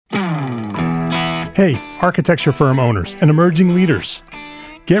Hey, architecture firm owners and emerging leaders.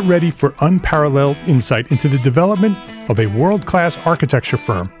 Get ready for unparalleled insight into the development of a world-class architecture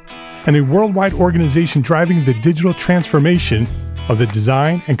firm and a worldwide organization driving the digital transformation of the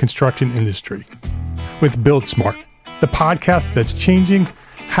design and construction industry. With Build Smart, the podcast that's changing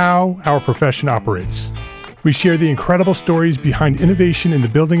how our profession operates. We share the incredible stories behind innovation in the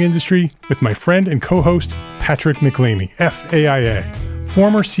building industry with my friend and co-host, Patrick McLamey, FAIA,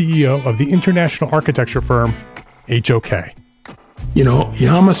 former CEO of the international architecture firm, HOK. You know,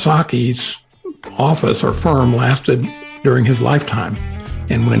 Yamasaki's office or firm lasted during his lifetime.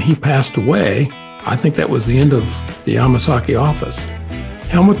 And when he passed away, I think that was the end of the Yamasaki office.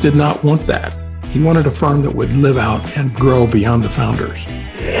 Helmut did not want that. He wanted a firm that would live out and grow beyond the founders.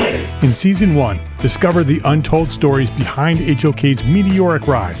 In Season 1, discover the untold stories behind HOK's meteoric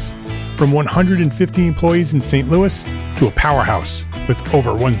rise, from 150 employees in St. Louis to a powerhouse with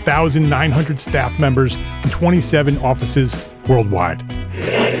over 1,900 staff members and 27 offices worldwide.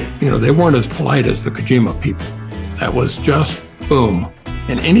 You know, they weren't as polite as the Kojima people. That was just boom.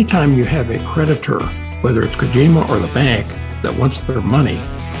 And anytime you have a creditor, whether it's Kojima or the bank, that wants their money,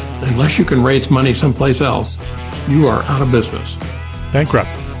 unless you can raise money someplace else, you are out of business. Bankrupt.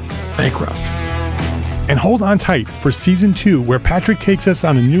 And hold on tight for Season 2, where Patrick takes us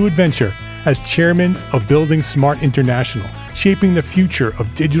on a new adventure as chairman of Building Smart International, shaping the future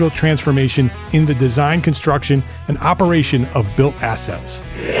of digital transformation in the design, construction, and operation of built assets.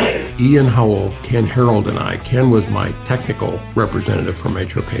 Ian Howell, Ken Harold, and I, Ken was my technical representative from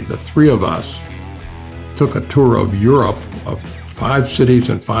HOK. The three of us took a tour of Europe of 5 cities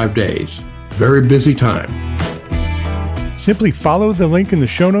in 5 days. Very busy time. Simply follow the link in the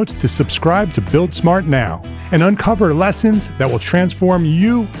show notes to subscribe to Build Smart now and uncover lessons that will transform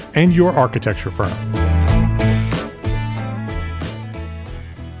you and your architecture firm.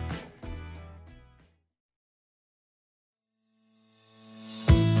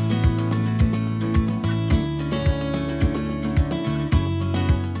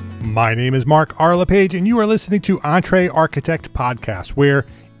 My name is Mark R. LePage, and you are listening to EntreArchitect Podcast, where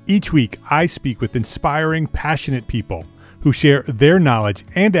each week I speak with inspiring, passionate people who share their knowledge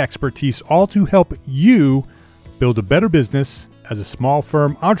and expertise, all to help you build a better business as a small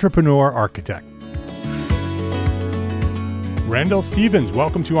firm entrepreneur architect. Randall Stevens,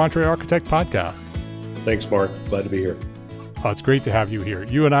 welcome to EntreArchitect Podcast. Thanks, Mark. Glad to be here. Oh, it's great to have you here.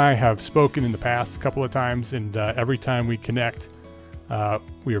 You and I have spoken in the past a couple of times, and every time we connect,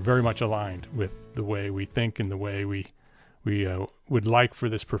 we are very much aligned with the way we think and the way we would like for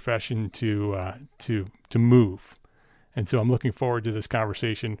this profession to move. And so I'm looking forward to this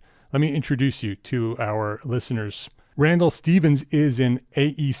conversation. Let me introduce you to our listeners. Randall Stevens is an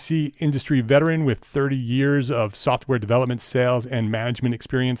AEC industry veteran with 30 years of software development, sales, and management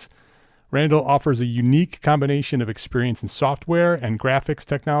experience. Randall offers a unique combination of experience in software and graphics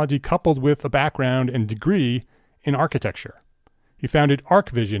technology, coupled with a background and degree in architecture. He founded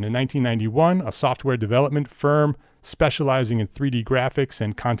ArcVision in 1991, a software development firm specializing in 3D graphics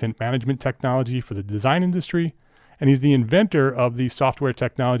and content management technology for the design industry. And he's the inventor of the software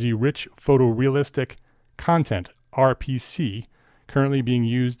technology Rich Photorealistic Content, RPC, currently being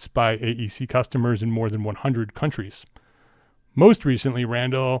used by AEC customers in more than 100 countries. Most recently,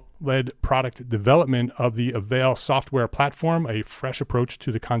 Randall led product development of the Avail software platform, a fresh approach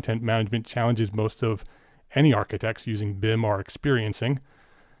to the content management challenges most of any architects using BIM are experiencing.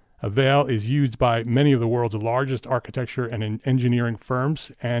 Avail is used by many of the world's largest architecture and engineering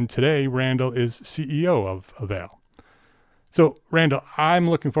firms, and today Randall is CEO of Avail. So, Randall, I'm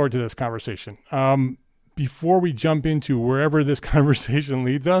looking forward to this conversation. Before we jump into wherever this conversation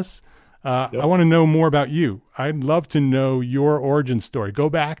leads us, I want to know more about you. I'd love to know your origin story. Go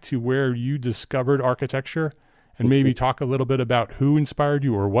back to where you discovered architecture and maybe talk a little bit about who inspired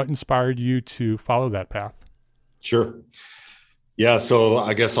you or what inspired you to follow that path. Sure. Yeah, so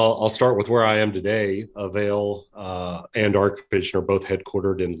I guess I'll start with where I am today. Avail and ArcVision are both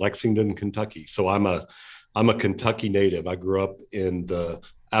headquartered in Lexington, Kentucky. So I'm a Kentucky native. I grew up in the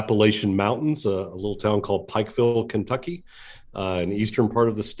Appalachian Mountains, a little town called Pikeville, Kentucky, in the eastern part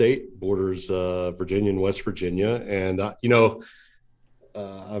of the state, borders Virginia and West Virginia. And I've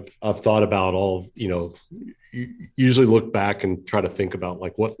thought about all. You usually look back and try to think about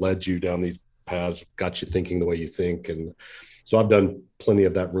like what led you down these paths, got you thinking the way you think, and so I've done plenty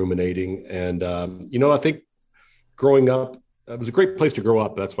of that ruminating. And I think growing up, it was a great place to grow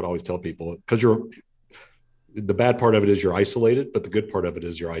up. That's what I always tell people, because the bad part of it is you're isolated, but the good part of it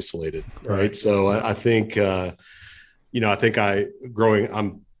is you're isolated. Right. So I think, I'm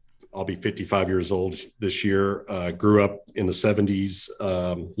I'll be 55 years old this year. Grew up in the 70s.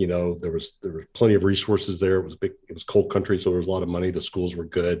 There were plenty of resources there. It was big. It was coal country, so there was a lot of money. The schools were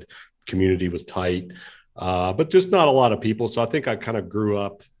good. Community was tight, but just not a lot of people. So I think I kind of grew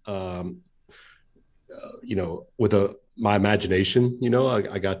up, with my imagination.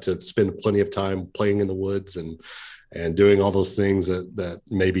 I got to spend plenty of time playing in the woods and doing all those things that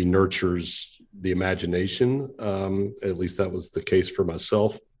maybe nurtures the imagination. At least that was the case for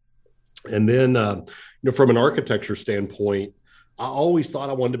myself. And then, from an architecture standpoint, I always thought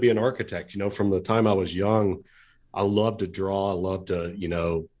I wanted to be an architect. From the time I was young, I loved to draw. I loved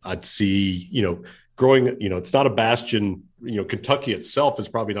to, I'd see, growing, it's not a bastion. Kentucky itself is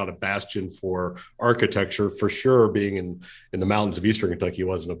probably not a bastion for architecture, for sure. Being in the mountains of Eastern Kentucky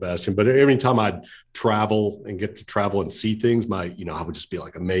wasn't a bastion, but every time I'd travel and get to travel and see things, I would just be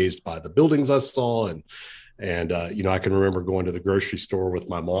like amazed by the buildings I saw. And I can remember going to the grocery store with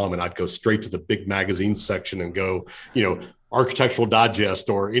my mom, and I'd go straight to the big magazine section and go, Architectural Digest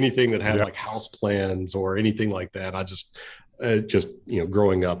or anything that had like house plans or anything like that. I just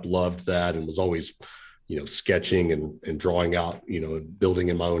growing up, loved that, and was always, sketching and drawing out, and building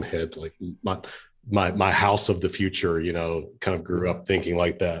in my own head, like my house of the future, kind of grew up thinking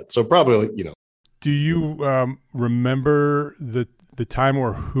like that. So probably, Do you remember the time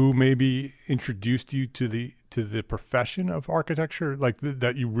or who maybe introduced you to the profession of architecture, like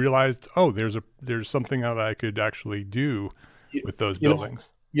that you realized, oh, there's something that I could actually do with those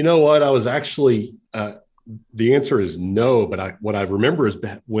buildings? You know what? I was actually, the answer is no, but what I remember is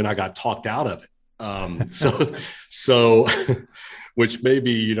when I got talked out of it. So, which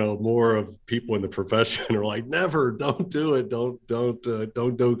maybe, more of people in the profession are like, never, don't do it. Don't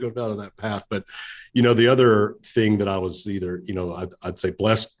go down that path. But, the other thing that I was either, I'd say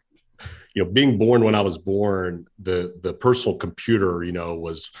blessed, being born when I was born, the personal computer,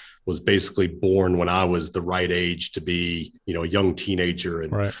 was basically born when I was the right age to be, a young teenager.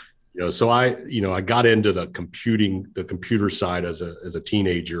 And, right. So I got into the computer side as a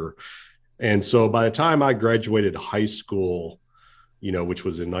teenager. And so by the time I graduated high school, which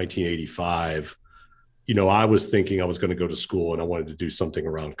was in 1985, I was thinking I was going to go to school and I wanted to do something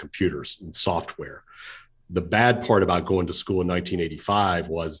around computers and software. The bad part about going to school in 1985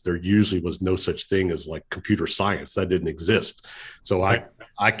 was there usually was no such thing as like computer science. That didn't exist. So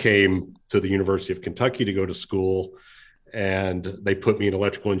I came to the University of Kentucky to go to school, and they put me in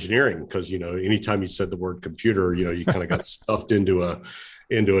electrical engineering because, anytime you said the word computer, you kind of got stuffed into a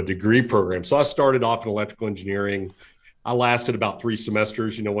degree program. So I started off in electrical engineering. I lasted about 3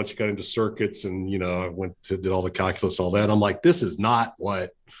 semesters, once you got into circuits and, I did all the calculus, all that. I'm like, this is not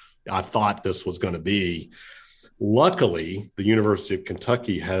what I thought this was going to be. Luckily, the University of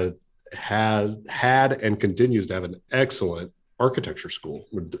Kentucky has had and continues to have an excellent architecture school,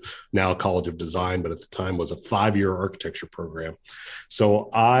 now College of Design, but at the time was a 5-year architecture program.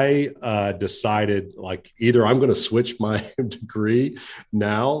 So I decided, like, either I'm going to switch my degree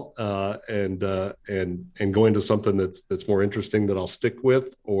now and go into something that's more interesting that I'll stick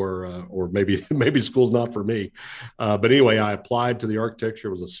with, or maybe school's not for me. But anyway, I applied to the architecture.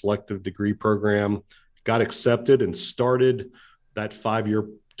 It was a selective degree program, got accepted, and started that 5-year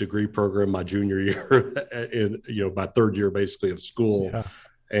degree program my junior year in my 3rd year basically of school.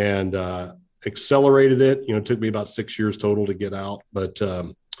 And accelerated it. It took me about 6 years total to get out, but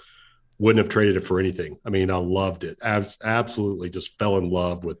wouldn't have traded it for anything. I mean, I loved it. Absolutely just fell in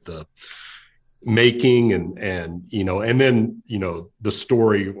love with the making and then the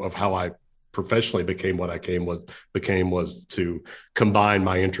story of how I professionally became what I became was to combine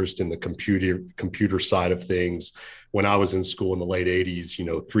my interest in the computer side of things. When I was in school in the late 80s,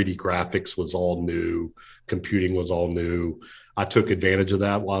 3D graphics was all new, computing was all new. I took advantage of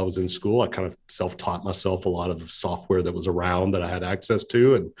that while I was in school. I kind of self-taught myself a lot of software that was around that I had access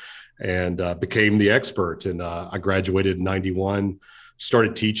to, and became the expert. And I graduated in 91,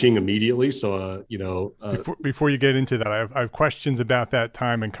 started teaching immediately. So, before you get into that, I have questions about that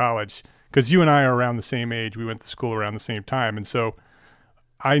time in college, because you and I are around the same age. We went to school around the same time. And so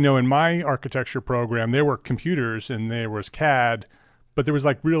I know in my architecture program, there were computers and there was CAD, but there was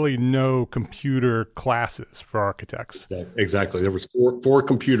like really no computer classes for architects. Exactly. There was four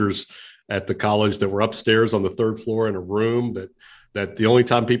computers at the college that were upstairs on the 3rd floor in a room that the only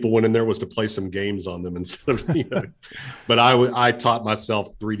time people went in there was to play some games on them instead of, but I taught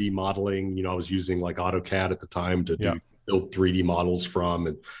myself 3D modeling. I was using like AutoCAD at the time to build 3D models from,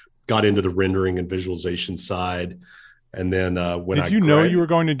 and got into the rendering and visualization side. And then did you know you were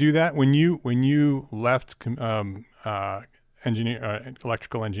going to do that when you left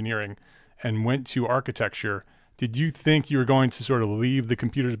electrical engineering and went to architecture? Did you think you were going to sort of leave the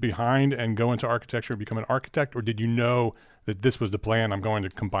computers behind and go into architecture and become an architect, or did you know that this was the plan? I'm going to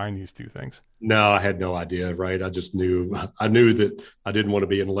combine these two things. No, I had no idea. Right. I knew that I didn't want to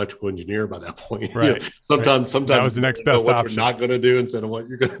be an electrical engineer by that point. Right. You know, sometimes that was the next best what option. You're not going to do instead of what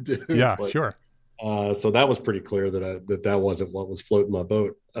you're going to do. Yeah, sure. So that was pretty clear that wasn't what was floating my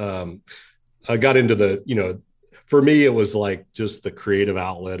boat. I got into for me, it was like just the creative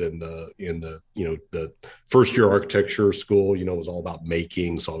outlet and the first year architecture school, was all about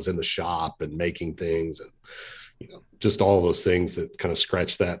making. So I was in the shop and making things and, just all those things that kind of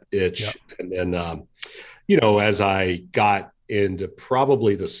scratched that itch. Yep. And then, as I got into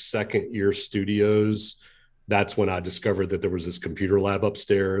probably the second year studios, that's when I discovered that there was this computer lab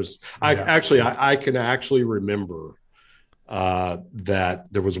upstairs. Yeah. I can actually remember that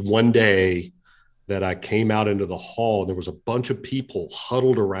there was one day that I came out into the hall and there was a bunch of people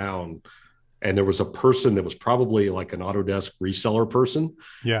huddled around, and there was a person that was probably like an Autodesk reseller person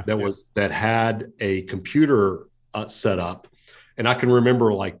that had a computer set up. And I can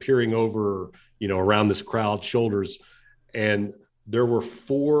remember like peering over, around this crowd's shoulders, and there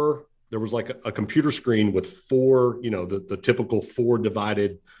was like a computer screen with four, the typical four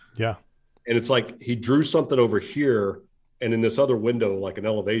divided. Yeah. And it's like he drew something over here, and in this other window, like an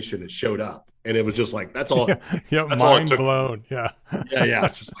elevation, it showed up. And it was just like, that's all. Yeah. That's mind all blown. Yeah. Yeah.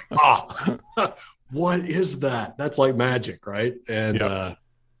 It's just like, what is that? That's like magic. Right. And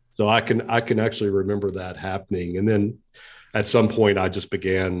so I can actually remember that happening. And then at some point I just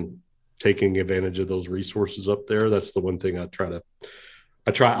began taking advantage of those resources up there. That's the one thing I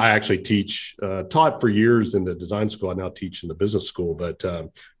actually taught for years in the design school. I now teach in the business school, but I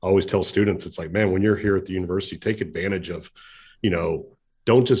always tell students, it's like, man, when you're here at the university, take advantage of,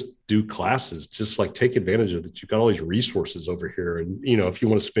 don't just do classes, just like take advantage of that. You've got all these resources over here. And, if you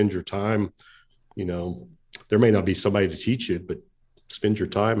want to spend your time, there may not be somebody to teach you, but spend your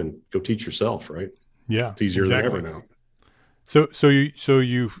time and go teach yourself. Right. Yeah. It's easier than ever now. So you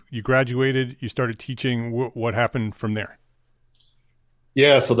graduated, you started teaching. What happened from there?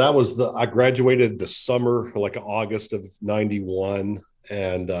 Yeah. So that was I graduated the summer, like August of 91.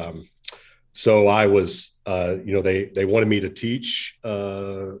 And, so I was, they wanted me to teach.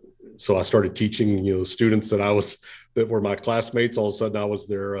 So I started teaching, the students that were my classmates. All of a sudden I was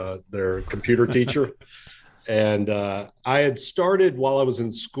their computer teacher. And I had started while I was in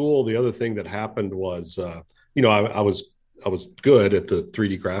school. The other thing that happened was, I was good at the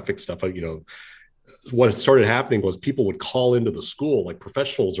 3D graphic stuff. What started happening was people would call into the school, like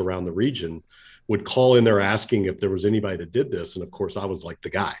professionals around the region would call in there asking if there was anybody that did this. And of course I was like the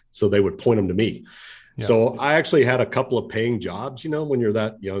guy, so they would point them to me. Yeah. So I actually had a couple of paying jobs. When you're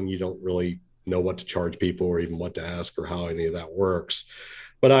that young, you don't really know what to charge people or even what to ask or how any of that works.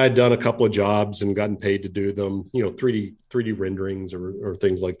 But I had done a couple of jobs and gotten paid to do them, 3D renderings or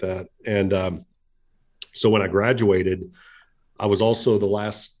things like that. And so when I graduated, I was also the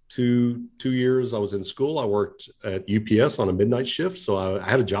last two years I was in school. I worked at UPS on a midnight shift. So I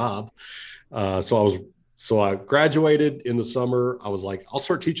had a job. So I graduated in the summer. I was like, I'll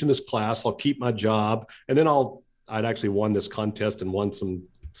start teaching this class. I'll keep my job. And then I'd actually won this contest and won some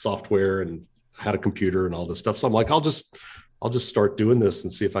software and had a computer and all this stuff. So I'm like, I'll just start doing this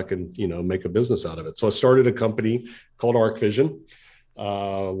and see if I can, make a business out of it. So I started a company called ArcVision.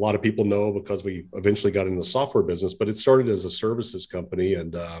 A lot of people know because we eventually got into the software business, but it started as a services company.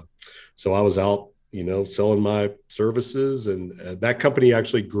 And so I was out, selling my services, and that company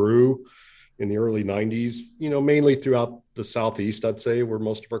actually grew in the early 90s, mainly throughout the Southeast, I'd say, were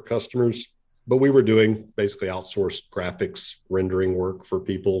most of our customers. But we were doing basically outsourced graphics rendering work for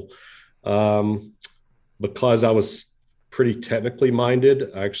people. Because I was pretty technically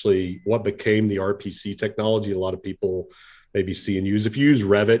minded, actually, what became the RPC technology, a lot of people maybe see and use. If you use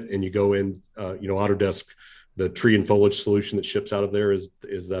Revit and you go in, Autodesk, the tree and foliage solution that ships out of there is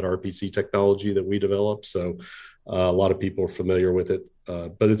that RPC technology that we developed. So a lot of people are familiar with it,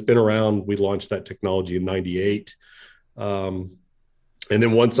 but it's been around. We launched that technology in 98. And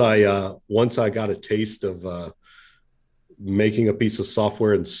then once I got a taste of making a piece of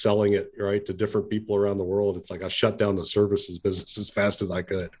software and selling it right to different people around the world, it's like I shut down the services business as fast as I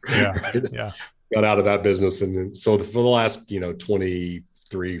could. Yeah. Yeah. Got out of that business. And so for the last,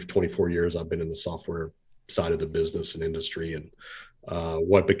 23, 24 years, I've been in the software side of the business and industry. And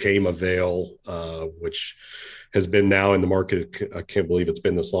what became Avail, which has been now in the market, I can't believe it's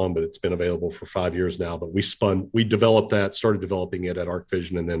been this long, but it's been available for 5 years now. But we started developing it at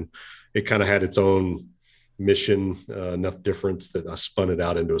ArcVision, and then it kind of had its own mission, enough difference that I spun it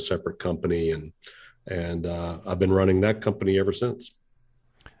out into a separate company. And I've been running that company ever since.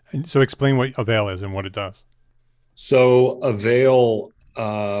 And so explain what Avail is and what it does. So Avail,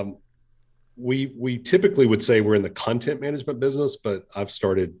 we typically would say we're in the content management business, but I've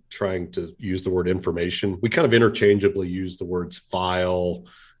started trying to use the word information. We kind of interchangeably use the words file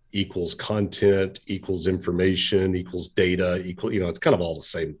equals content equals information equals data equal, it's kind of all the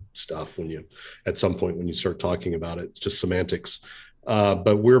same stuff at some point when you start talking about it, it's just semantics.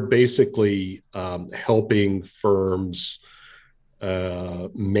 But we're basically helping firms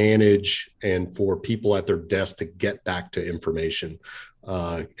manage and for people at their desk to get back to information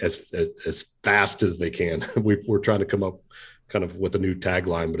as fast as they can. We're trying to come up kind of with a new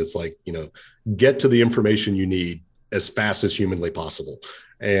tagline, but it's like, get to the information you need as fast as humanly possible.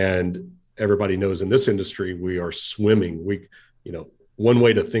 And everybody knows in this industry, we are swimming. One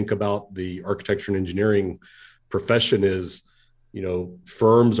way to think about the architecture and engineering profession is,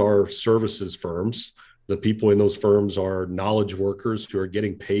 firms are services firms. The people in those firms are knowledge workers who are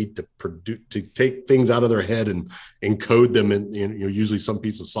getting paid to take things out of their head and encode them in usually some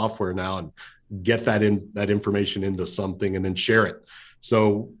piece of software now and get that information into something and then share it.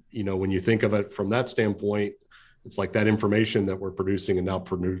 So, when you think of it from that standpoint, it's like that information that we're producing and now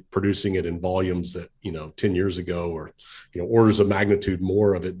producing it in volumes that, 10 years ago or, orders of magnitude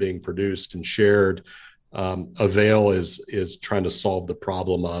more of it being produced and shared. Avail is trying to solve the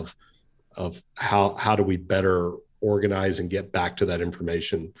problem of how do we better organize and get back to that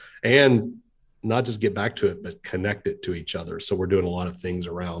information and not just get back to it, but connect it to each other. So we're doing a lot of things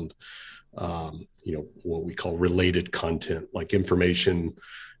around, what we call related content, like information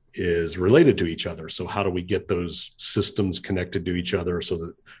is related to each other. So how do we get those systems connected to each other so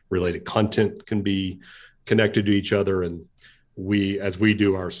that related content can be connected to each other? And as we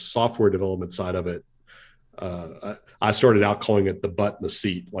do our software development side of it, I started out calling it the butt in the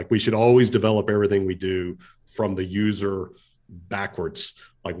seat. Like we should always develop everything we do from the user backwards.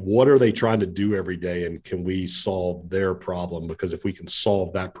 Like what are they trying to do every day? And can we solve their problem? Because if we can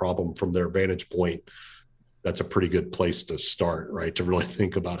solve that problem from their vantage point, that's a pretty good place to start, right? To really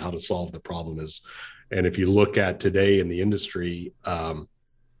think about how to solve the problem is. And if you look at today in the industry,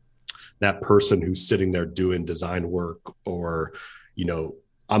 that person who's sitting there doing design work or,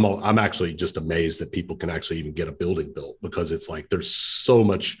 I'm actually just amazed that people can actually even get a building built because it's like there's so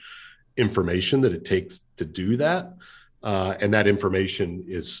much information that it takes to do that. And that information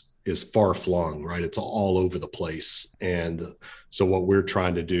is far flung, right? It's all over the place. And so what we're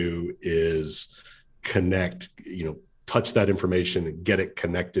trying to do is connect, touch that information and get it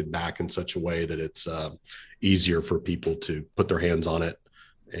connected back in such a way that it's easier for people to put their hands on it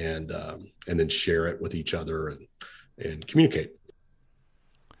and then share it with each other and communicate.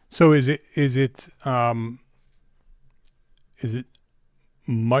 So is it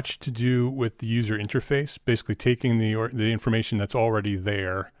much to do with the user interface, basically taking the information that's already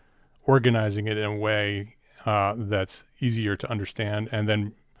there, organizing it in a way that's easier to understand, and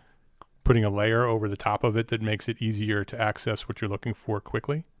then putting a layer over the top of it that makes it easier to access what you're looking for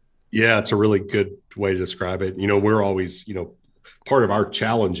quickly? Yeah, it's a really good way to describe it. We're always, part of our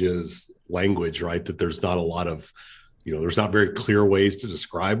challenge is language, right? That there's not a lot of there's not very clear ways to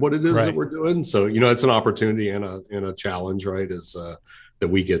describe what it is that we're doing. So, it's an opportunity and a challenge, right? Is that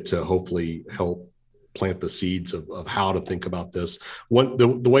we get to hopefully help plant the seeds of how to think about this. The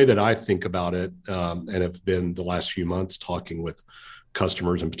way that I think about it, and have been the last few months talking with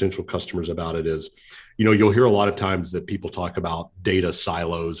customers and potential customers about it is, you'll hear a lot of times that people talk about data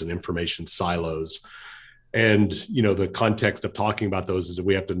silos and information silos. And, the context of talking about those is that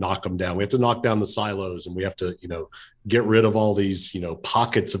we have to knock them down. We have to knock down the silos and we have to, get rid of all these,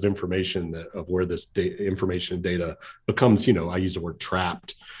 pockets of information of where this information and data becomes, I use the word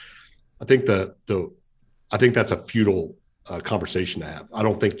trapped. I think I think that's a futile conversation to have. I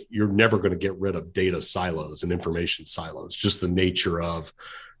don't think you're never going to get rid of data silos and information silos, just the nature of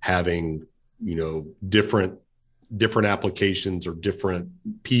having, different applications or different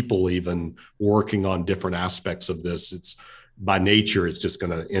people even working on different aspects of this. It's by nature, it's just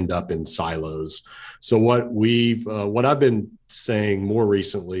going to end up in silos. So what I've been saying more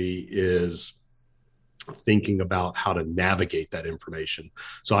recently is thinking about how to navigate that information.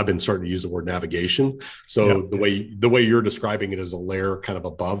 So I've been starting to use the word navigation. So the way you're describing it as a layer kind of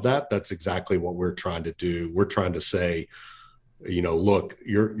above that, that's exactly what we're trying to do. We're trying to say, look,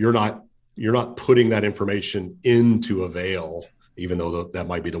 you're not putting that information into Avail, even though that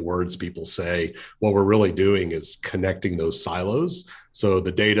might be the words people say. What we're really doing is connecting those silos. So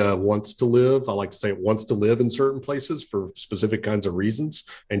the data wants to live. I like to say it wants to live in certain places for specific kinds of reasons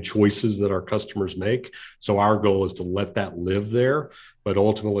and choices that our customers make. So our goal is to let that live there, but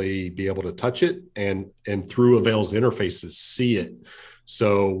ultimately be able to touch it and through Avail's interfaces, see it.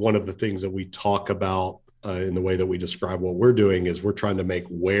 So one of the things that we talk about in the way that we describe what we're doing is we're trying to make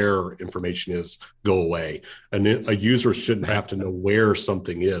where information is go away. And a user shouldn't have to know where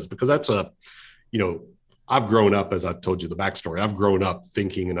something is, because that's I've grown up, as I told you the backstory, I've grown up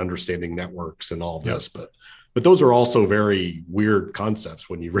thinking and understanding networks and all this, but those are also very weird concepts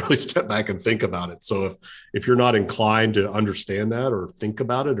when you really step back and think about it. So if you're not inclined to understand that or think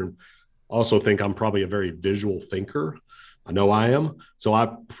about it, and also think I'm probably a very visual thinker, I know I am. So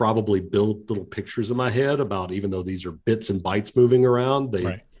I probably build little pictures in my head about, even though these are bits and bytes moving around,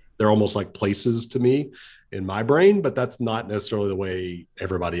 they're almost like places to me in my brain, but that's not necessarily the way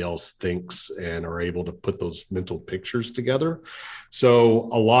everybody else thinks and are able to put those mental pictures together. So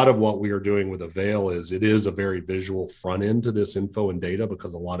a lot of what we are doing with Avail it is a very visual front end to this info and data,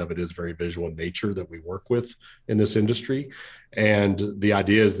 because a lot of it is very visual in nature that we work with in this industry. And the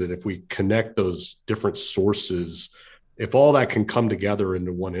idea is that if we connect those different sources, if all that can come together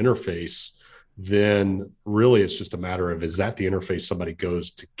into one interface, then really it's just a matter of, is that the interface somebody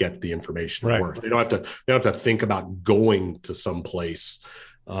goes to get the information to work? They don't have to think about going to some place.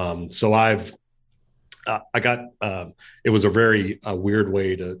 So it was a very weird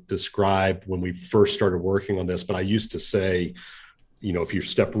way to describe when we first started working on this, but I used to say, if you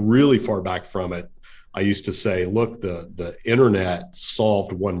step really far back from it, I used to say, look, the internet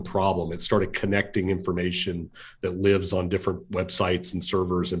solved one problem. It started connecting information that lives on different websites and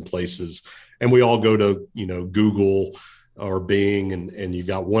servers and places. And we all go to, Google or Bing, and you've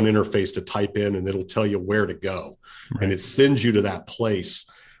got one interface to type in, and it'll tell you where to go. Right. And it sends you to that place.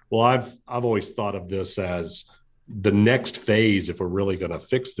 Well, I've always thought of this as the next phase, if we're really going to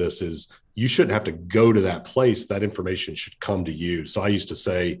fix this, is you shouldn't have to go to that place. That information should come to you. So I used to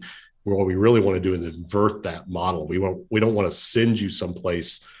say, well, what we really want to do is invert that model. We don't want to send you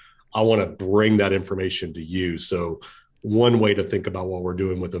someplace. I want to bring that information to you. So one way to think about what we're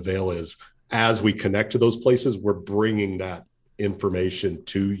doing with Avail is, as we connect to those places, we're bringing that information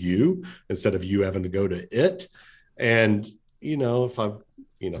to you instead of you having to go to it. And,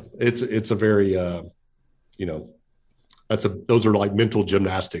 it's a very, those are like mental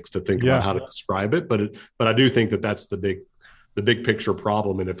gymnastics to think about how to describe it. But I do think that that's the big picture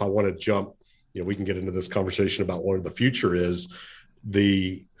problem. And if I want to jump, we can get into this conversation about what the future is.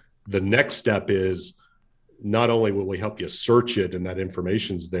 The next step is, not only will we help you search it and that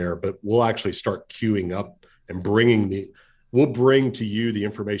information's there, but we'll actually start queuing up and we'll bring to you the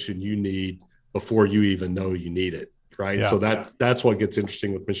information you need before you even know you need it. Right. Yeah, so that's what gets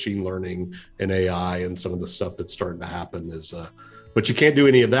interesting with machine learning and AI and some of the stuff that's starting to happen is, but you can't do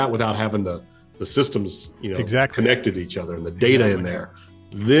any of that without having the systems, connected to each other and the data in there.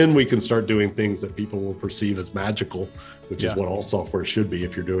 Then we can start doing things that people will perceive as magical, which is what all software should be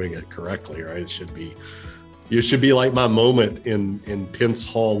if you're doing it correctly, right? It should be like my moment in Pence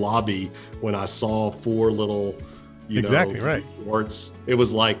Hall lobby when I saw 4 little, words. It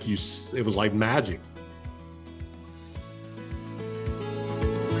was like magic.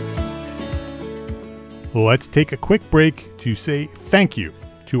 Let's take a quick break to say thank you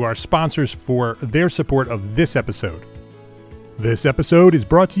to our sponsors for their support of this episode. This episode is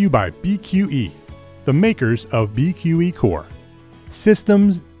brought to you by BQE, the makers of BQE Core,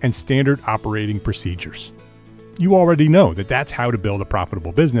 systems and standard operating procedures. You already know that that's how to build a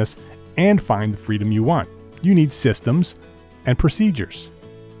profitable business and find the freedom you want. You need systems and procedures.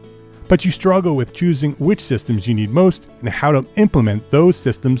 But you struggle with choosing which systems you need most and how to implement those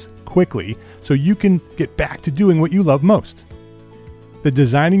systems quickly so you can get back to doing what you love most. The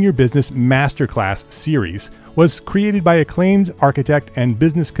Designing Your Business Masterclass series was created by acclaimed architect and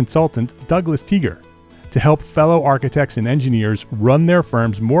business consultant Douglas Teager to help fellow architects and engineers run their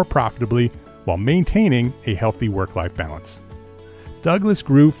firms more profitably while maintaining a healthy work-life balance. Douglas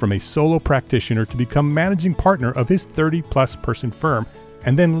grew from a solo practitioner to become managing partner of his 30-plus person firm,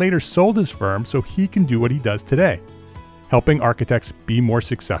 and then later sold his firm so he can do what he does today, helping architects be more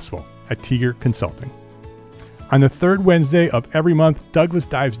successful at Teager Consulting. On the third Wednesday of every month, Douglas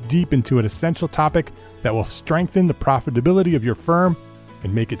dives deep into an essential topic that will strengthen the profitability of your firm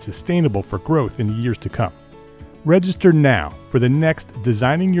and make it sustainable for growth in the years to come. Register now for the next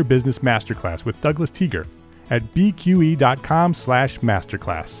Designing Your Business Masterclass with Douglas Teager at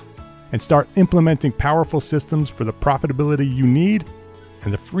bqe.com/masterclass and start implementing powerful systems for the profitability you need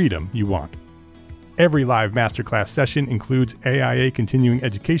and the freedom you want. Every live masterclass session includes AIA continuing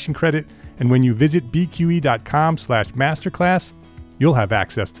education credit, and when you visit bqe.com/masterclass, you'll have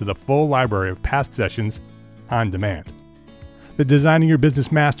access to the full library of past sessions on demand. The Designing Your Business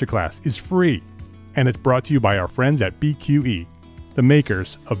Masterclass is free, and it's brought to you by our friends at BQE, the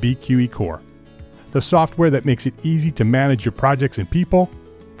makers of BQE Core, the software that makes it easy to manage your projects and people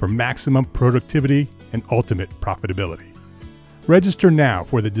for maximum productivity and ultimate profitability. Register now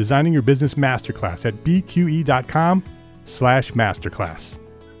for the Designing Your Business Masterclass at bqe.com/masterclass.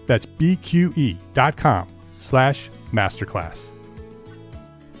 That's bqe.com/masterclass.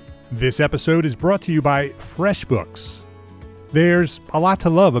 This episode is brought to you by FreshBooks. There's a lot to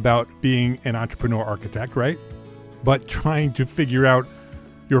love about being an entrepreneur architect, right? But trying to figure out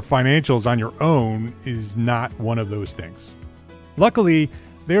your financials on your own is not one of those things. Luckily,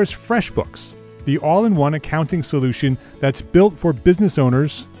 there's FreshBooks, the all-in-one accounting solution that's built for business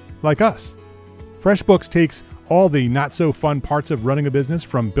owners like us. FreshBooks takes all the not-so-fun parts of running a business,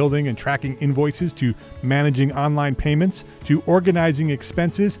 from building and tracking invoices to managing online payments to organizing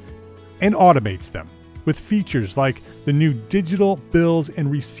expenses, and automates them with features like the new digital bills and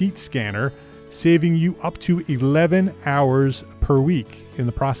receipt scanner, saving you up to 11 hours per week in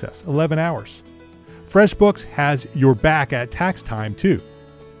the process. 11 hours. FreshBooks has your back at tax time, too.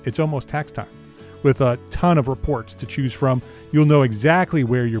 It's almost tax time. With a ton of reports to choose from, you'll know exactly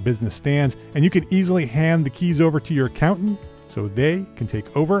where your business stands, and you can easily hand the keys over to your accountant so they can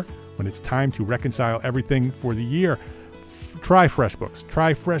take over when it's time to reconcile everything for the year. Try FreshBooks.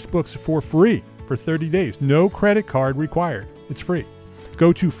 Try FreshBooks for free for 30 days. No credit card required. It's free.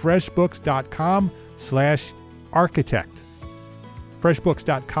 Go to freshbooks.com/architect.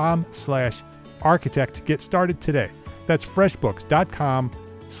 freshbooks.com/architect to get started today. That's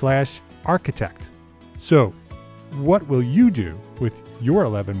freshbooks.com/architect. So, what will you do with your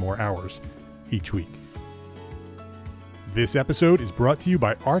 11 more hours each week? This episode is brought to you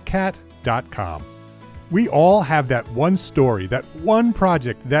by arcat.com. We all have that one story, that one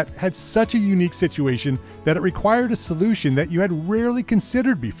project that had such a unique situation that it required a solution that you had rarely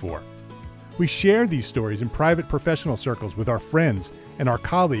considered before. We share these stories in private professional circles with our friends and our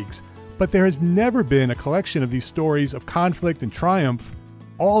colleagues, but there has never been a collection of these stories of conflict and triumph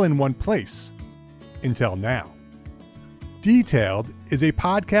all in one place. Until now. Detailed is a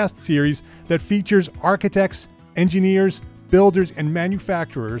podcast series that features architects, engineers, builders, and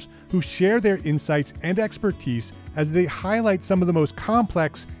manufacturers who share their insights and expertise as they highlight some of the most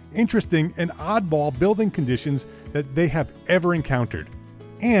complex, interesting, and oddball building conditions that they have ever encountered,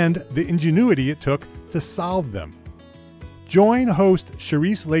 and the ingenuity it took to solve them. Join host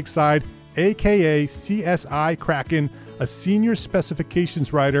Charisse Lakeside, aka CSI Kraken, a senior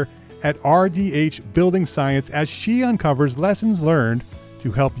specifications writer at RDH Building Science, as she uncovers lessons learned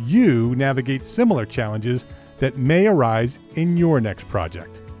to help you navigate similar challenges that may arise in your next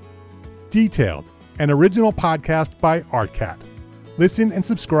project. Detailed, an original podcast by ARCAT. Listen and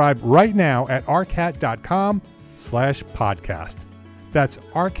subscribe right now at arcat.com/podcast. That's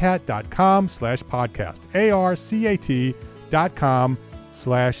arcat.com/podcast.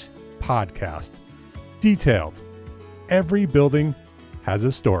 arcat.com/podcast. Detailed. Every building has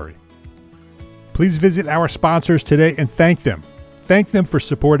a story. Please visit our sponsors today and thank them. Thank them for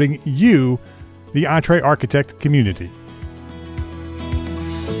supporting you, the EntreArchitect community.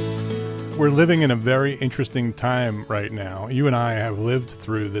 We're living in a very interesting time right now. You and I have lived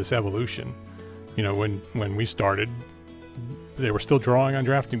through this evolution. You know, when we started, they were still drawing on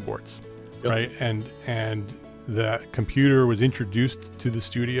drafting boards, yep. Right? And the computer was introduced to the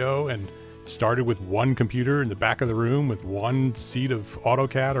studio, and it started with one computer in the back of the room with one seat of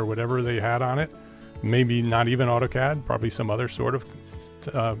AutoCAD or whatever they had on it. Maybe not even AutoCAD, probably some other sort of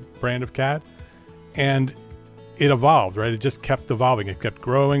brand of CAD. And it evolved, right? It just kept evolving. It kept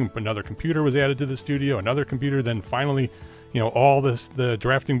growing. Another computer was added to the studio, another computer. Then finally, all the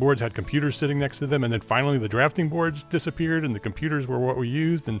drafting boards had computers sitting next to them. And then finally the drafting boards disappeared and the computers were what we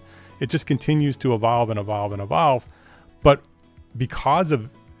used. And it just continues to evolve and evolve and evolve. But because of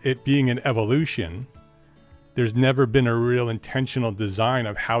it being an evolution, there's never been a real intentional design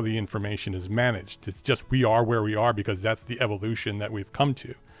of how the information is managed. It's just we are where we are because that's the evolution that we've come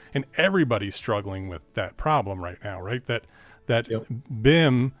to. And everybody's struggling with that problem right now, right? That yep.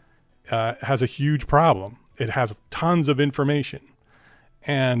 BIM has a huge problem. It has tons of information.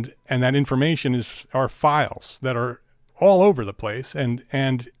 And that information are files that are all over the place. And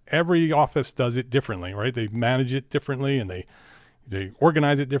every office does it differently, right? They manage it differently, and they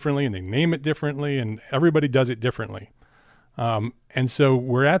organize it differently, and they name it differently, and everybody does it differently. And so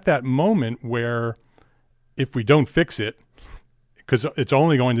we're at that moment where if we don't fix it, because it's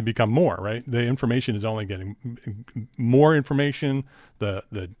only going to become more, right? The information is only getting more information. The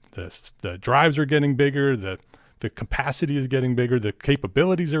drives are getting bigger. The capacity is getting bigger. The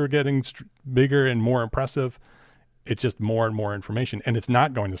capabilities are getting bigger and more impressive. It's just more and more information, and it's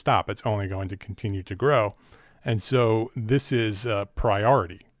not going to stop. It's only going to continue to grow. And so this is a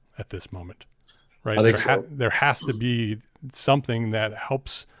priority at this moment, right? I think so. There has to be something that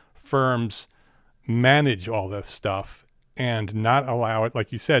helps firms manage all this stuff and not allow it,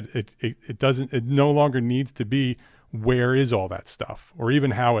 like you said, it no longer needs to be where is all that stuff or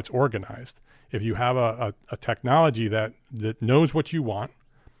even how it's organized. If you have a technology that knows what you want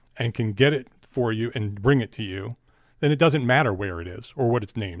and can get it for you and bring it to you, then it doesn't matter where it is or what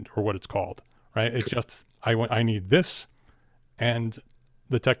it's named or what it's called, right? It's just, I need this, and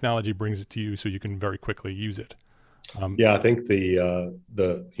the technology brings it to you so you can very quickly use it. I think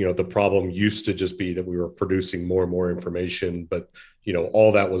the problem used to just be that we were producing more and more information, but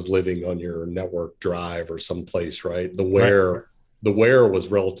all that was living on your network drive or someplace, right? The where was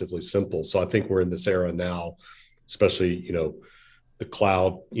relatively simple. So I think we're in this era now, especially the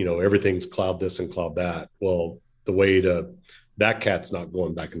cloud. Everything's cloud this and cloud that. Well, that cat's not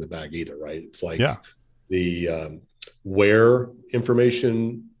going back in the bag either, right? It's like the where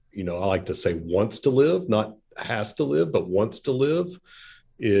information, I like to say wants to live, not has to live, but wants to live,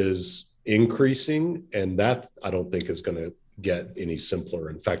 is increasing. And that I don't think is going to get any simpler.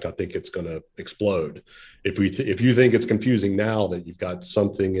 In fact, I think it's going to explode. If you think it's confusing now that you've got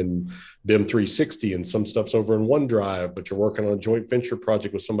something in BIM 360 and some stuff's over in OneDrive, but you're working on a joint venture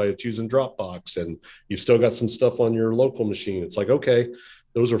project with somebody that's using Dropbox and you've still got some stuff on your local machine, it's like, okay,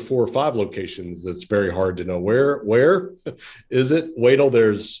 those are 4 or 5 locations. That's very hard to know where is it. Wait till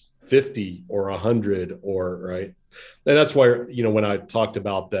there's 50 or 100 or right. And that's why, when I talked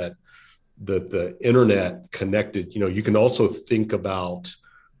about that, the internet connected, you can also think about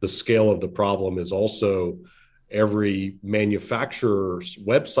the scale of the problem is also every manufacturer's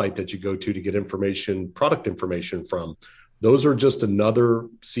website that you go to get information, product information from. Those are just another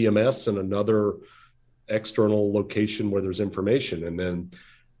CMS and another external location where there's information. And then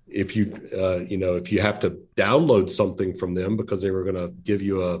if you have to download something from them because they were going to give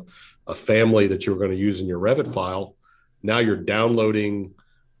you a family that you were going to use in your Revit file, now you're downloading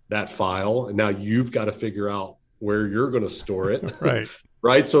that file, and now you've got to figure out where you're going to store it.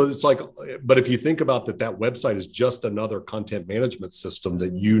 Right. So it's like, but if you think about that website is just another content management system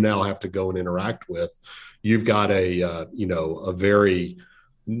that you now have to go and interact with. You've got a very,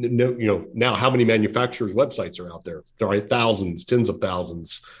 now how many manufacturers' websites are out there? Right. Thousands, tens of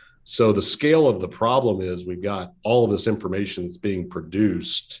thousands. So the scale of the problem is we've got all of this information that's being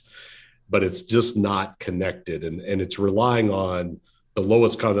produced, but it's just not connected. And it's relying on the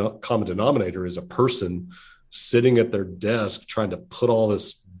lowest common denominator is a person sitting at their desk trying to put all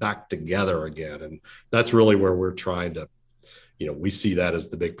this back together again. And that's really where we're trying to, we see that as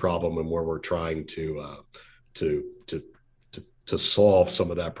the big problem and where we're trying to solve some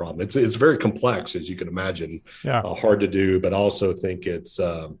of that problem. It's very complex, as you can imagine, hard to do, but I also think it's,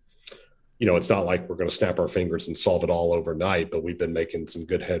 it's not like we're going to snap our fingers and solve it all overnight, but we've been making some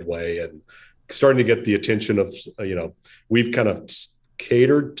good headway and starting to get the attention of, we've kind of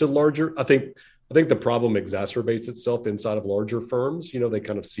catered to larger. I think the problem exacerbates itself inside of larger firms. They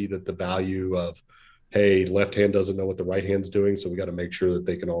kind of see that the value of, hey, left hand doesn't know what the right hand's doing, so we got to make sure that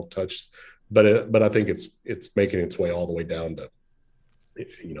they can all touch. But I think it's making its way all the way down to,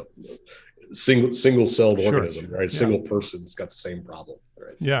 single-celled organism, right? A single person's got the same problem,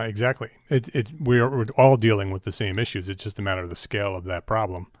 right? Yeah, exactly. We're all dealing with the same issues. It's just a matter of the scale of that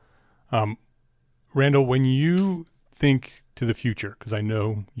problem. Randall, when you think to the future, because I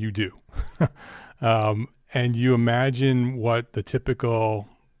know you do, and you imagine what the typical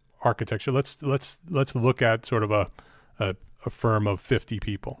architecture, let's look at sort of a firm of 50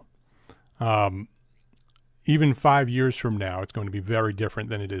 people. Even 5 years from now, it's going to be very different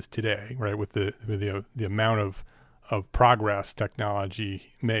than it is today, right? With the amount of progress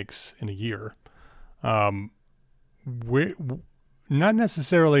technology makes in a year. Not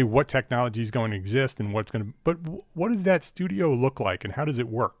necessarily what technology is going to exist and but what does that studio look like and how does it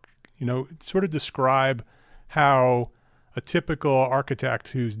work? Sort of describe how a typical architect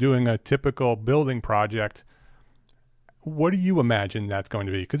who's doing a typical building project, what do you imagine that's going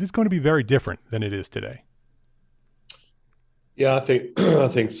to be? Because it's going to be very different than it is today. Yeah, I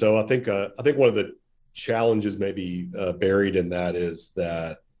think so. I think one of the challenges maybe buried in that is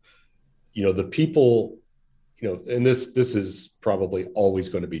that, the people, and this is probably always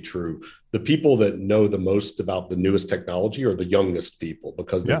going to be true. The people that know the most about the newest technology are the youngest people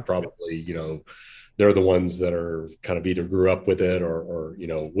because they're probably, they're the ones that are kind of either grew up with it or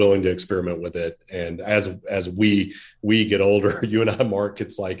willing to experiment with it. And as we get older, you and I, Mark,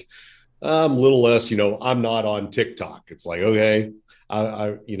 it's like, I'm a little less, I'm not on TikTok. It's like, okay,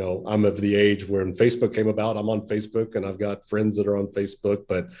 I'm of the age when Facebook came about. I'm on Facebook and I've got friends that are on Facebook,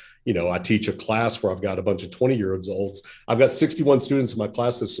 but, I teach a class where I've got a bunch of 20-year-olds. I've got 61 students in my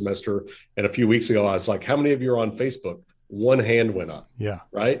class this semester. And a few weeks ago, I was like, how many of you are on Facebook? One hand went up. Yeah.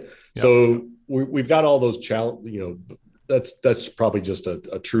 Right. Yeah. So, we've got all those challenge. That's probably just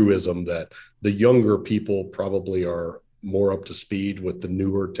a truism that the younger people probably are more up to speed with the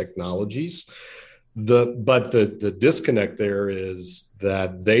newer technologies. But the disconnect there is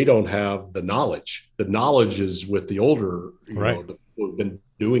that they don't have the knowledge. The knowledge is with the older, the people who've been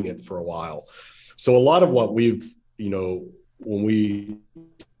doing it for a while. So a lot of what we've, when we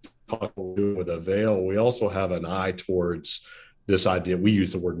talk with Avail, we also have an eye towards this idea. We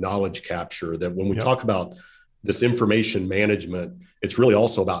use the word knowledge capture, that when we talk about this information management, it's really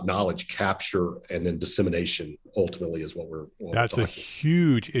also about knowledge capture and then dissemination ultimately is what we're That's a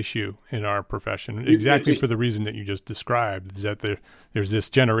huge issue in our profession, exactly for the reason that you just described, is that there's this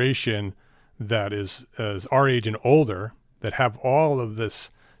generation that is our age and older that have all of this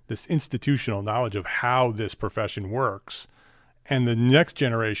institutional knowledge of how this profession works. And the next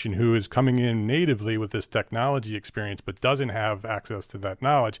generation who is coming in natively with this technology experience but doesn't have access to that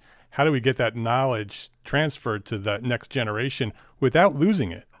knowledge, how do we get that knowledge transferred to the next generation without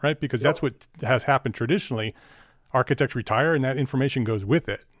losing it, right? Because that's what has happened traditionally. Architects retire and that information goes with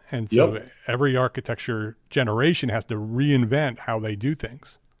it. And so every architecture generation has to reinvent how they do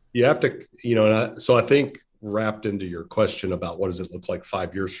things. You have to, so I think wrapped into your question about what does it look like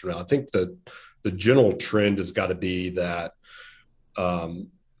 5 years from now, I think that the general trend has got to be that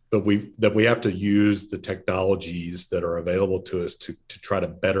that we have to use the technologies that are available to us to try to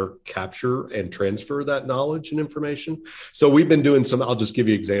better capture and transfer that knowledge and information. So we've been doing I'll just give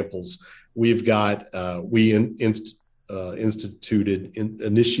you examples. We've got,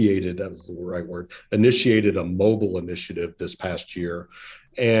 initiated a mobile initiative this past year.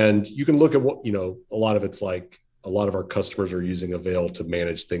 And you can look at what, a lot of it's like, a lot of our customers are using Avail to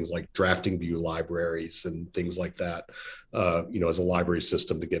manage things like drafting view libraries and things like that, as a library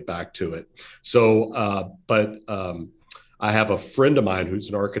system to get back to it. So, I have a friend of mine who's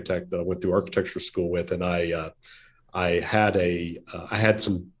an architect that I went through architecture school with, and I had a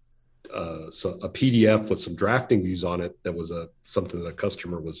PDF with some drafting views on it that was something that a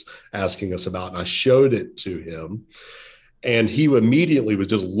customer was asking us about, and I showed it to him. And he immediately was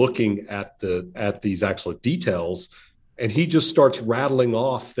just looking at these actual details, and he just starts rattling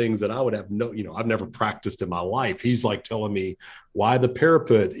off things that I would have I've never practiced in my life. He's like telling me why the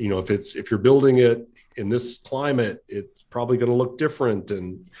parapet, if you're building it in this climate, it's probably going to look different,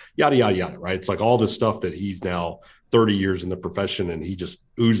 and yada, yada, yada, right? It's like all this stuff that he's now 30 years in the profession, and he just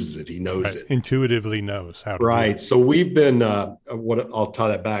oozes it. He knows it. Intuitively knows how to do it. So we've been, I'll tie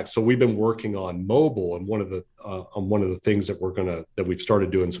that back. So we've been working on mobile, and one of the things that we've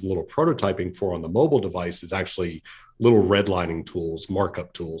started doing some little prototyping for on the mobile device is actually little redlining tools,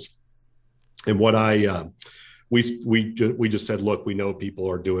 markup tools. And what we just said, look, we know people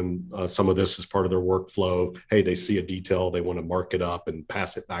are doing some of this as part of their workflow. Hey, they see a detail, they want to mark it up and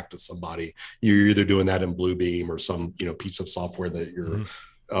pass it back to somebody. You're either doing that in Bluebeam or some piece of software that you're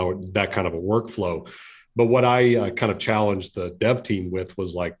that kind of a workflow. But what I kind of challenged the dev team with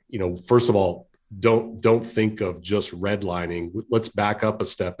was like, first of all, don't think of just redlining. Let's back up a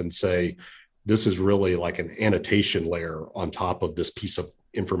step and say, this is really like an annotation layer on top of this piece of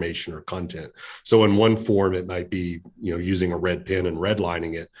information or content. So in one form, it might be, using a red pen and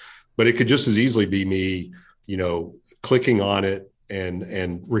redlining it, but it could just as easily be me, clicking on it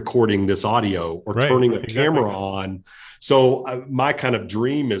and recording this audio or turning a camera on. So my kind of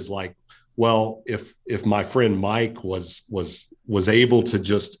dream is like, well, if my friend Mike was able to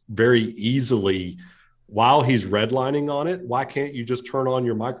just very easily, while he's redlining on it, why can't you just turn on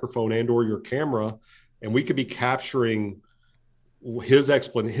your microphone and or your camera, and we could be capturing his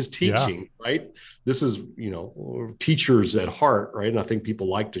teaching, right? This is, teachers at heart, right? And I think people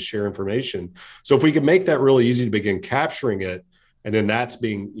like to share information. So if we can make that really easy to begin capturing it, and then that's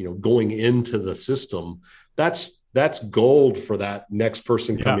being, going into the system, that's gold for that next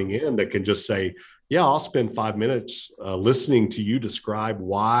person coming in that can just say, yeah, I'll spend 5 minutes listening to you describe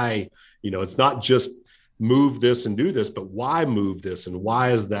why, it's not just move this and do this, but why move this and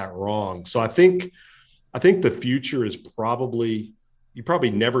why is that wrong? So I think the future is you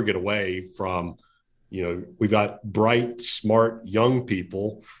probably never get away from, we've got bright, smart, young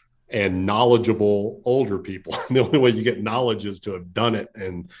people and knowledgeable older people. And the only way you get knowledge is to have done it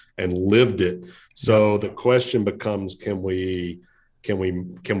and lived it. So the question becomes, can we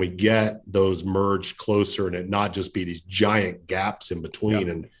get those merged closer and it not just be these giant gaps in between?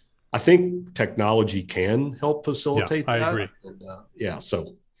 And I think technology can help facilitate that. I agree. And,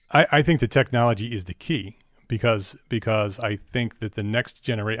 so I think the technology is the key. Because I think that the next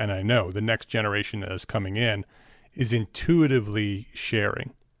generation, and I know the next generation that is coming in, is intuitively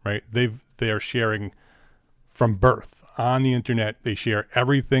sharing, right? They are sharing from birth on the internet. They share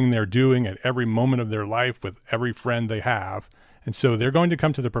everything they're doing at every moment of their life with every friend they have. And so they're going to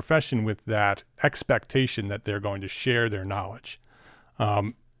come to the profession with that expectation that they're going to share their knowledge.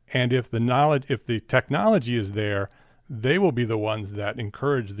 And if the technology is there, they will be the ones that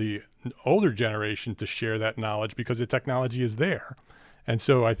encourage the older generation to share that knowledge because the technology is there. And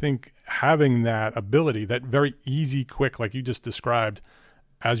so I think having that ability, that very easy, quick, like you just described,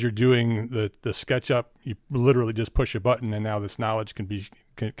 as you're doing the SketchUp, you literally just push a button and now this knowledge can be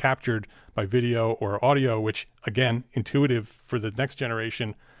captured by video or audio, which again, intuitive for the next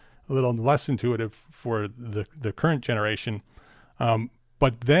generation, a little less intuitive for the current generation.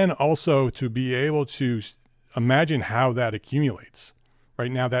 But then also to be able to imagine how that accumulates.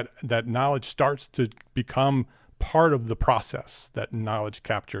 Right now, that knowledge starts to become part of the process. That knowledge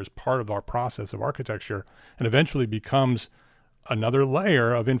capture is part of our process of architecture and eventually becomes another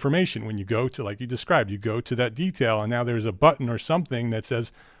layer of information. When you go to, like you described, you go to that detail and now there's a button or something that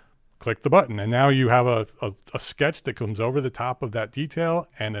says, click the button. And now you have a sketch that comes over the top of that detail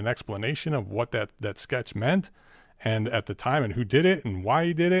and an explanation of what that sketch meant and at the time and who did it and why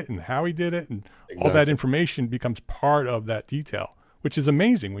he did it and how he did it. And all that information becomes part of that detail, which is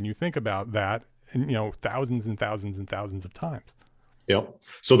amazing when you think about that, and, thousands and thousands and thousands of times. Yep.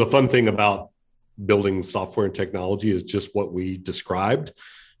 So the fun thing about building software and technology is just what we described.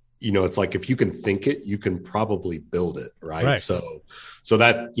 It's like, if you can think it, you can probably build it. Right. So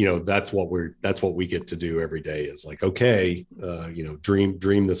that, that's what we get to do every day is like, okay,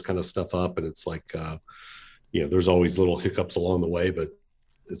 dream this kind of stuff up. And it's like, there's always little hiccups along the way, but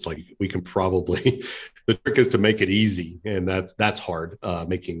it's like, we can probably, the trick is to make it easy. And that's hard.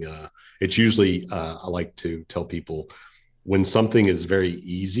 It's usually, I like to tell people when something is very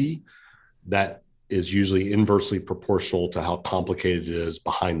easy, that is usually inversely proportional to how complicated it is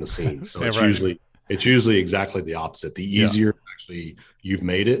behind the scenes. So it's usually exactly the opposite. The easier actually you've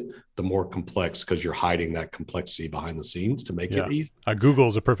made it, the more complex, because you're hiding that complexity behind the scenes to make it easy. Google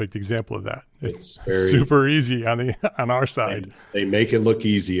is a perfect example of that. It's very super easy on our side. They make it look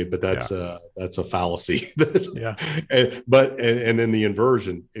easy, but that's a fallacy. Yeah. And then the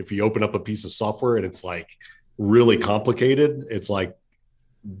inversion, if you open up a piece of software and it's like really complicated, it's like,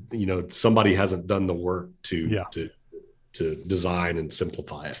 somebody hasn't done the work to design and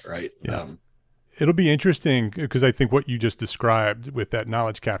simplify it. Right. Yeah. It'll be interesting because I think what you just described with that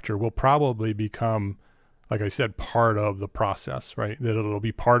knowledge capture will probably become, like I said, part of the process, right? That it'll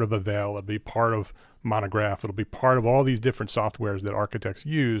be part of Avail, it'll be part of Monograph, it'll be part of all these different softwares that architects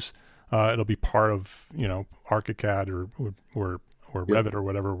use. It'll be part of, ArchiCAD or Revit or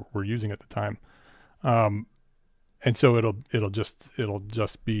whatever we're using at the time. And so it'll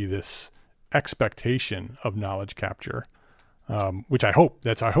just be this expectation of knowledge capture, which I hope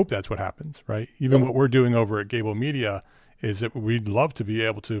that's what happens, right? Even what we're doing over at Gable Media is that we'd love to be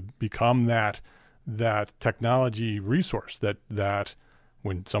able to become that technology resource that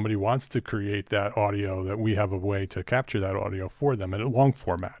when somebody wants to create that audio, that we have a way to capture that audio for them in a long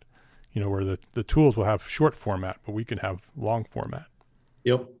format, where the tools will have short format, but we can have long format.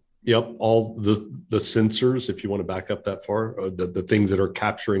 Yep. All the sensors, if you want to back up that far, the things that are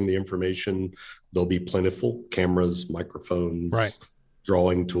capturing the information, they'll be plentiful. Cameras, microphones,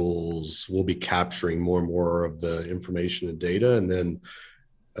 drawing tools will be capturing more and more of the information and data. And then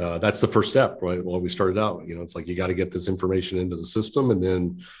that's the first step, right? Well, we started out, it's like, you got to get this information into the system. And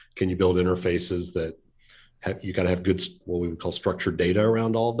then can you build interfaces that you got to have good, what we would call structured data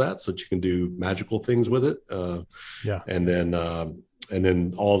around all of that so that you can do magical things with it. And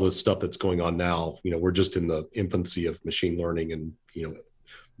then all the stuff that's going on now, we're just in the infancy of machine learning and,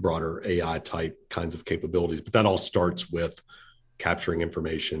 broader AI type kinds of capabilities. But that all starts with capturing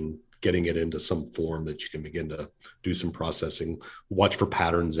information, getting it into some form that you can begin to do some processing, watch for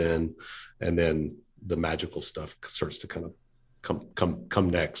patterns in, and then the magical stuff starts to kind of come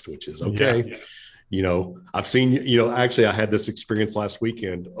next, which is okay. Yeah. I've seen, actually I had this experience last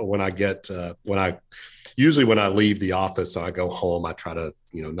weekend when usually when I leave the office and I go home, I try to,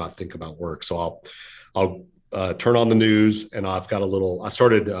 not think about work. So I'll turn on the news and I've got I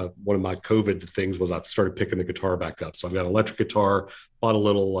started, one of my COVID things was I started picking the guitar back up. So I've got an electric guitar, bought a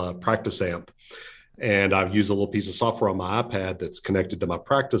little practice amp, and I've used a little piece of software on my iPad that's connected to my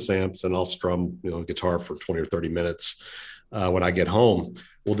practice amps, and I'll strum, guitar for 20 or 30 minutes when I get home.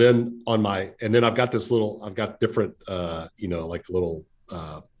 Well, then I've got different, like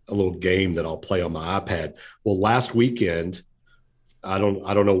a little game that I'll play on my iPad. Well, last weekend, I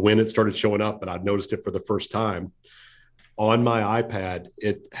don't know when it started showing up, but I've noticed it for the first time on my iPad.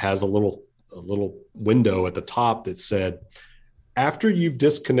 It has a little window at the top that said, after you've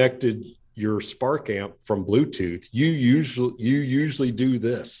disconnected your Spark amp from Bluetooth, you usually do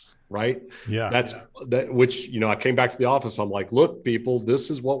this, right? Yeah. That's that, which, I came back to the office. I'm like, look, people, this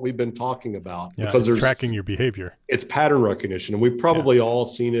is what we've been talking about, because it's tracking your behavior. It's pattern recognition. And we've probably all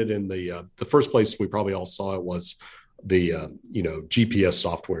seen it in the first place we probably all saw it was the, GPS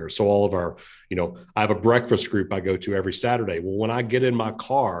software. So all of our, I have a breakfast group I go to every Saturday. Well, when I get in my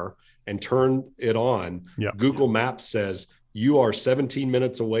car and turn it on, Google Maps says, you are 17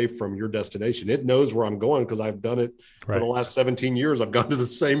 minutes away from your destination. It knows where I'm going because I've done it for the last 17 years. I've gone to the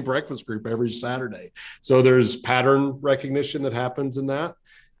same breakfast group every Saturday. So there's pattern recognition that happens in that.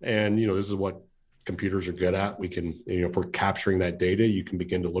 And, this is what computers are good at. We can, if we're capturing that data, you can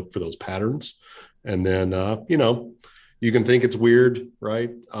begin to look for those patterns. And then, you can think it's weird,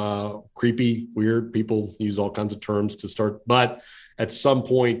 right? Creepy, weird. People use all kinds of terms to start, but at some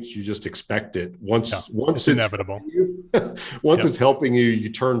point you just expect it. Once it's inevitable. It's helping you,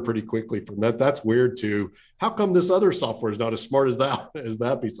 you turn pretty quickly from that. That's weird to how come this other software is not as smart as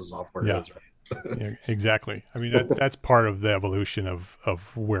that piece of software is, right? Yeah, exactly. I mean, that's part of the evolution of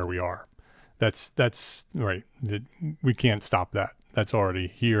where we are. That's right. We can't stop that. That's already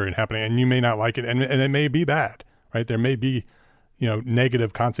here and happening, and you may not like it, and it may be bad, right? There may be,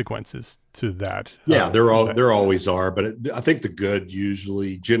 negative consequences to that. Yeah, there always are, but I think the good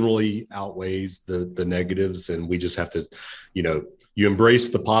generally outweighs the negatives, and we just have to, you embrace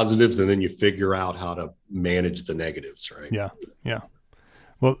the positives, and then you figure out how to manage the negatives, right? Yeah.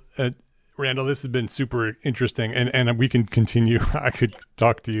 Well, Randall, this has been super interesting, and we can continue. I could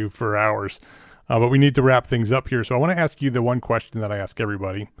talk to you for hours. But we need to wrap things up here. So I want to ask you the one question that I ask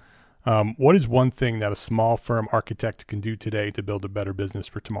everybody. What is one thing that a small firm architect can do today to build a better business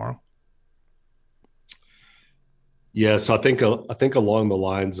for tomorrow? Yeah, so I think along the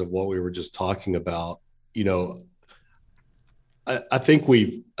lines of what we were just talking about, I think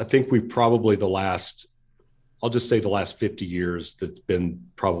we've probably the last 50 years, that's been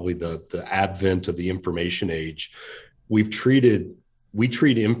probably the advent of the information age. We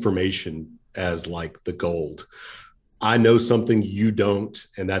treat information as like the gold. I know something you don't,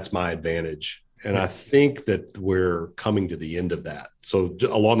 and that's my advantage. And I think that we're coming to the end of that. So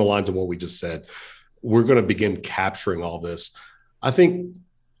along the lines of what we just said, we're going to begin capturing all this. I think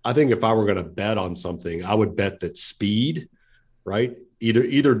if I were going to bet on something, I would bet that speed, right?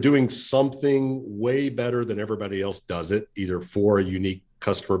 Either doing something way better than everybody else does it, either for a unique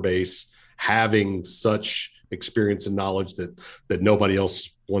customer base, having such experience and knowledge that nobody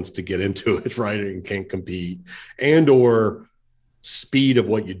else wants to get into it, right? And can't compete, and or speed of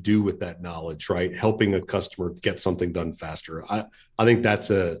what you do with that knowledge, right? Helping a customer get something done faster. I think I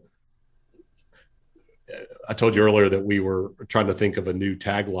told you earlier that we were trying to think of a new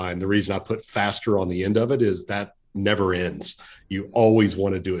tagline. The reason I put faster on the end of it is that never ends. You always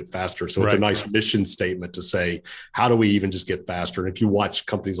want to do it faster. So it's a nice mission statement to say, how do we even just get faster? And if you watch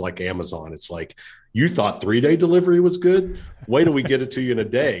companies like Amazon, it's like, you thought 3-day delivery was good. Wait till we get it to you in a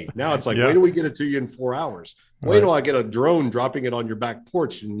day. Now it's like, wait till we get it to you in 4 hours. Wait till I get a drone dropping it on your back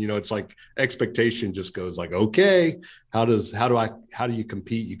porch. And, it's like expectation just goes like, okay, how do you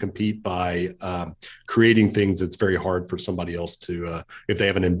compete? You compete by creating things that's very hard for somebody else to, if they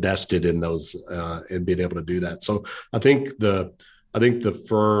haven't invested in those and being able to do that. So I think the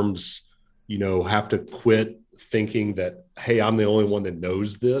firms, have to quit thinking that, hey, I'm the only one that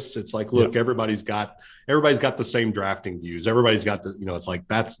knows this. It's like, look, everybody's got the same drafting views. Everybody's got it's like,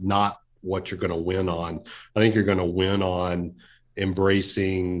 that's not what you're going to win on. I think you're going to win on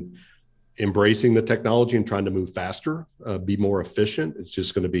embracing the technology and trying to move faster, be more efficient. It's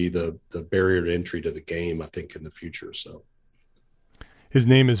just going to be the barrier to entry to the game, I think, in the future. So his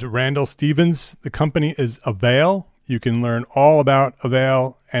name is Randall Stevens. The company is Avail. You can learn all about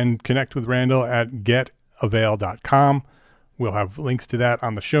Avail and connect with Randall at getavail.com. We'll have links to that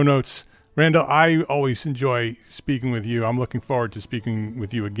on the show notes. Randall, I always enjoy speaking with you. I'm looking forward to speaking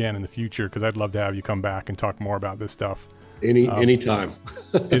with you again in the future because I'd love to have you come back and talk more about this stuff. Anytime.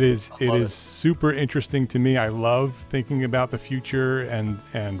 It is super interesting to me. I love thinking about the future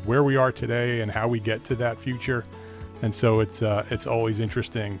and where we are today and how we get to that future. And so it's always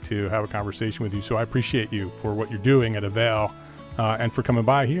interesting to have a conversation with you. So I appreciate you for what you're doing at Avail and for coming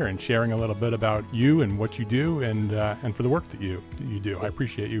by here and sharing a little bit about you and what you do and for the work that you do. I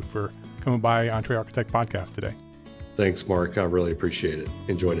appreciate you for coming by Entre Architect Podcast today. Thanks, Mark. I really appreciate it.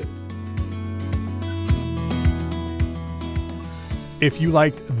 Enjoyed it. If you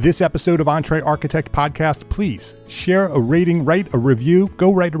liked this episode of Entre Architect Podcast, please share a rating, write a review,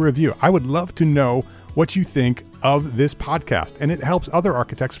 go write a review. I would love to know what you think of this podcast, and it helps other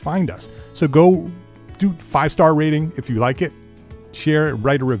architects find us. So go do 5-star rating if you like it. share,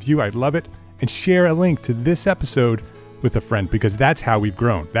 write a review. I'd love it. And share a link to this episode with a friend, because that's how we've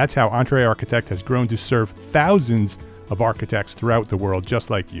grown. That's how EntreArchitect has grown to serve thousands of architects throughout the world, just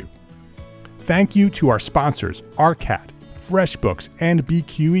like you. Thank you to our sponsors, ARCAT, FreshBooks, and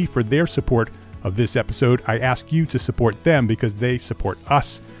BQE for their support of this episode. I ask you to support them because they support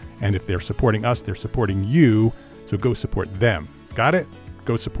us. And if they're supporting us, they're supporting you. So go support them. Got it?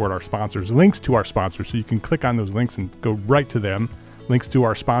 Go support our sponsors. Links to our sponsors, so you can click on those links and go right to them. Links to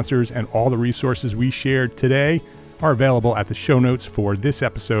our sponsors and all the resources we shared today are available at the show notes for this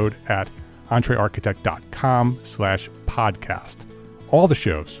episode at entrearchitect.com/podcast. All the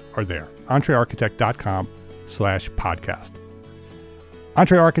shows are there. entrearchitect.com/podcast.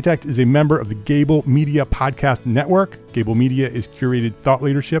 EntreArchitect is a member of the Gable Media Podcast Network. Gable Media is curated thought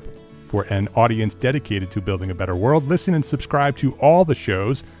leadership for an audience dedicated to building a better world. Listen and subscribe to all the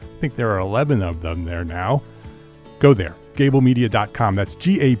shows. I think there are 11 of them there now. Go there, gablemedia.com. That's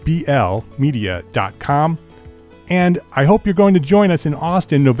GABL media.com. And I hope you're going to join us in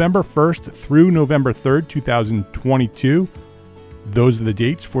Austin November 1st through November 3rd, 2022. Those are the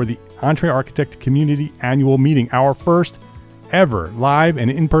dates for the EntreArchitect Community Annual Meeting, our first ever live and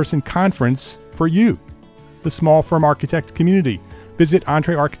in-person conference for you, the small firm architect community. Visit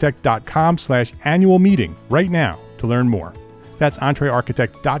entrearchitect.com/annual meeting right now to learn more. That's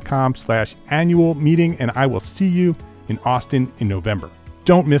entrearchitect.com/annual meeting, and I will see you in Austin in November.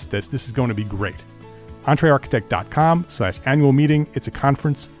 Don't miss this. This is going to be great. entrearchitect.com/annual meeting. It's a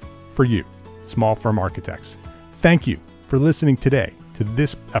conference for you, small firm architects. Thank you for listening today to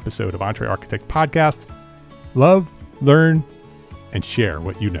this episode of EntreArchitect Podcast. Love, learn, and share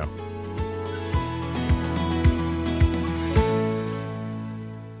what you know.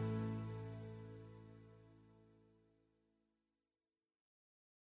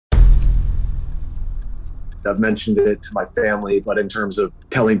 I've mentioned it to my family, but in terms of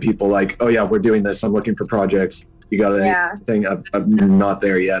telling people like, oh yeah, we're doing this, I'm looking for projects, you got anything? I'm not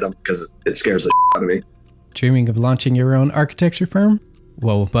there yet because it scares the shit out of me. Dreaming of launching your own architecture firm?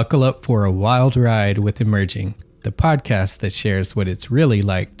 Well, buckle up for a wild ride with Emerging, the podcast that shares what it's really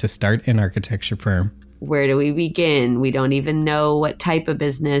like to start an architecture firm. Where do we begin? We don't even know what type of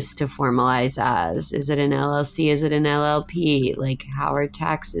business to formalize as. Is it an LLC? Is it an LLP? Like, how are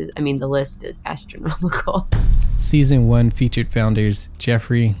taxes? I mean, the list is astronomical. Season 1 featured founders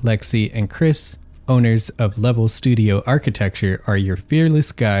Jeffrey, Lexi, and Chris, owners of Level Studio Architecture, are your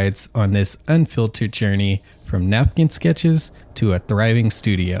fearless guides on this unfiltered journey from napkin sketches to a thriving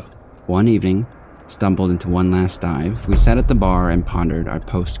studio. One evening, stumbled into one last dive, we sat at the bar and pondered our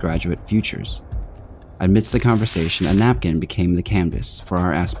postgraduate futures. Amidst the conversation, a napkin became the canvas for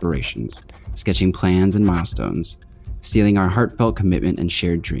our aspirations, sketching plans and milestones, sealing our heartfelt commitment and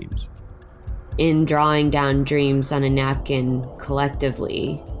shared dreams. In drawing down dreams on a napkin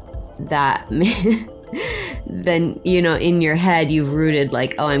collectively, that then, you know, in your head, you've rooted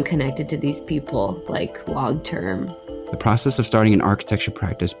like, oh, I'm connected to these people, like long term. The process of starting an architecture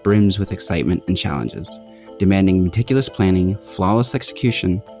practice brims with excitement and challenges, demanding meticulous planning, flawless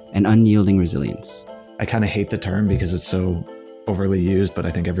execution, and unyielding resilience. I kind of hate the term because it's so overly used, but I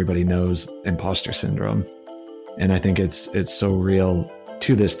think everybody knows imposter syndrome. And I think it's so real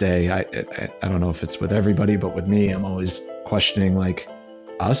to this day. I don't know if it's with everybody, but with me, I'm always questioning like,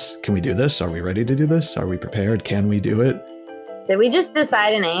 us, can we do this? Are we ready to do this? Are we prepared? Can we do it? Did we just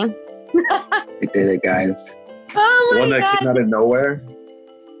decide a name? We did it, guys. Oh my The one that God. came out of nowhere?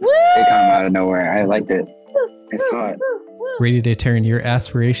 Woo! It came out of nowhere. I liked it. I saw it. Ready to turn your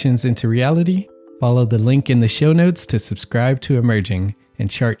aspirations into reality? Follow the link in the show notes to subscribe to Emerging and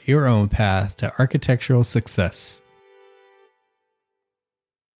chart your own path to architectural success.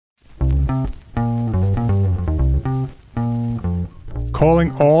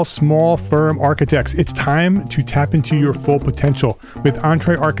 Calling all small firm architects. It's time to tap into your full potential with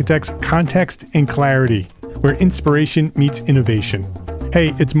EntreArchitect's Context and Clarity, where inspiration meets innovation.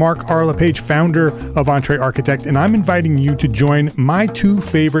 Hey, it's Mark R. LePage, founder of EntreArchitect, and I'm inviting you to join my two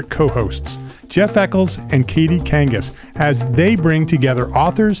favorite co-hosts, Jeff Eccles and Katie Kangas, as they bring together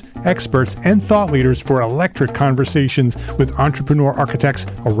authors, experts, and thought leaders for electric conversations with entrepreneur architects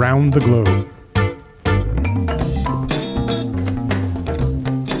around the globe.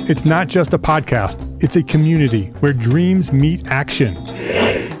 It's not just a podcast, it's a community where dreams meet action.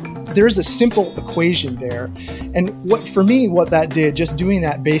 There's a simple equation there. And what that did, just doing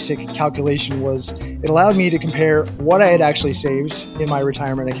that basic calculation, was it allowed me to compare what I had actually saved in my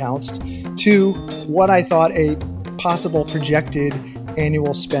retirement accounts to what I thought a possible projected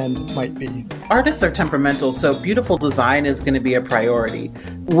annual spend might be. Artists are temperamental, so beautiful design is going to be a priority.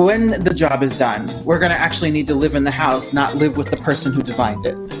 When the job is done, we're going to actually need to live in the house, not live with the person who designed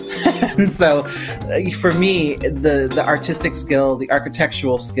it. And so for me, the artistic skill, the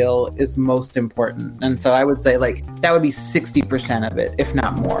architectural skill is most important. And so I would say that would be 60% of it, if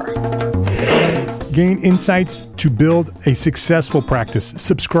not more. Gain insights to build a successful practice.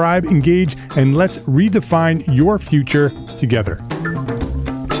 Subscribe, engage, and let's redefine your future together.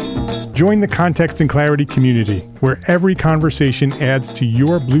 Join the Context and Clarity community, where every conversation adds to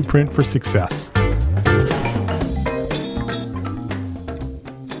your blueprint for success.